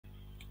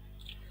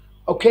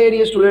Okay,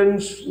 dear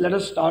students, let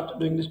us start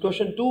doing this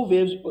question. Two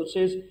waves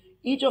pulses,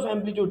 each of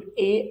amplitude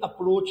A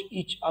approach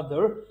each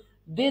other.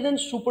 They then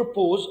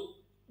superpose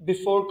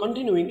before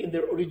continuing in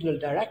their original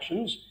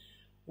directions.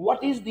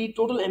 What is the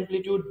total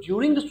amplitude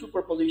during the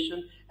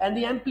superposition and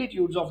the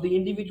amplitudes of the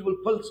individual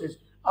pulses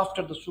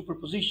after the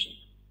superposition?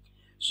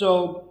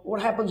 So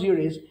what happens here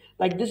is,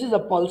 like, this is a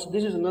pulse,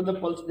 this is another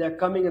pulse, they are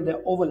coming and they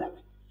overlap.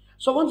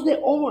 So once they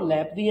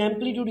overlap, the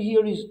amplitude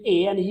here is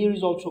A and here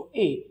is also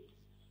A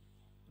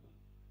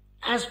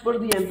as per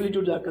the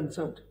amplitudes are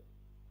concerned.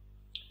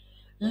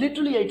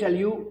 Literally, I tell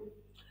you,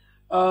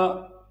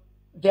 uh,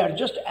 they are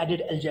just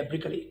added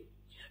algebraically.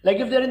 Like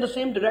if they're in the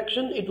same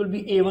direction, it will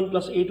be A1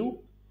 plus A2.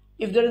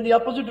 If they're in the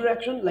opposite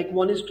direction, like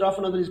one is trough,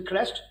 another is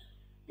crest,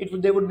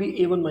 they would be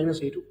A1 minus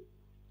A2.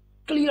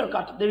 Clear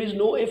cut. There is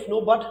no if,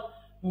 no but,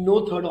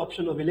 no third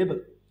option available.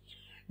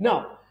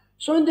 Now,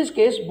 so in this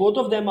case, both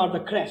of them are the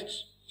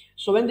crests.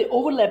 So when they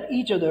overlap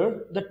each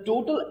other, the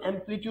total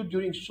amplitude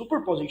during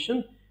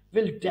superposition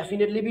will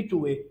definitely be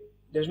 2A.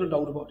 There's no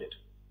doubt about it.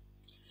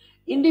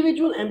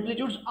 Individual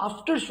amplitudes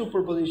after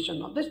superposition.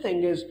 Now this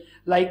thing is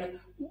like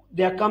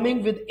they are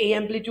coming with A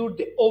amplitude,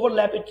 they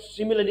overlap it,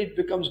 similarly it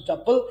becomes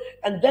double,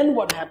 and then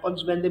what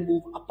happens when they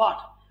move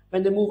apart?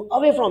 When they move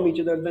away from each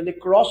other, when they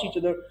cross each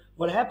other,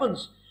 what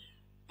happens?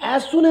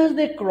 As soon as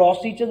they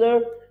cross each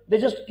other, they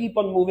just keep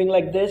on moving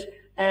like this,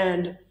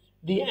 and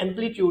the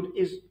amplitude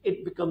is,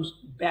 it becomes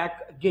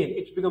back again.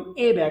 It's become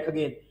A back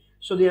again.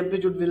 So the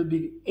amplitude will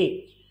be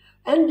A.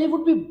 And they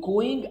would be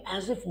going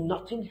as if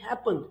nothing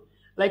happened.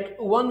 Like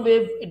one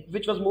wave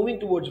which was moving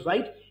towards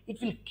right,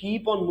 it will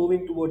keep on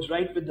moving towards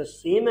right with the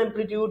same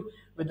amplitude,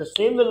 with the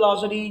same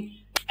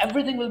velocity.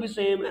 Everything will be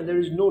same, and there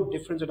is no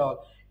difference at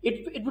all.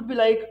 It would be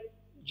like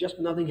just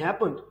nothing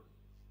happened.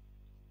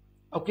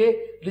 Okay,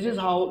 this is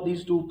how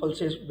these two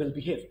pulses will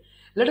behave.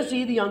 Let us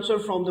see the answer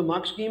from the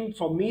mark scheme.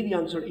 For me, the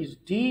answer is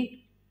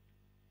D.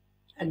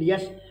 And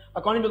yes,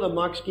 according to the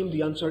mark scheme,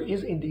 the answer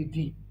is indeed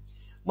D.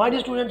 My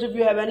dear students, if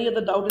you have any other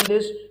doubt in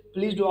this,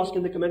 please do ask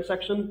in the comment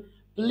section.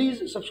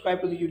 Please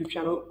subscribe to the YouTube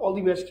channel. All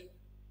the best.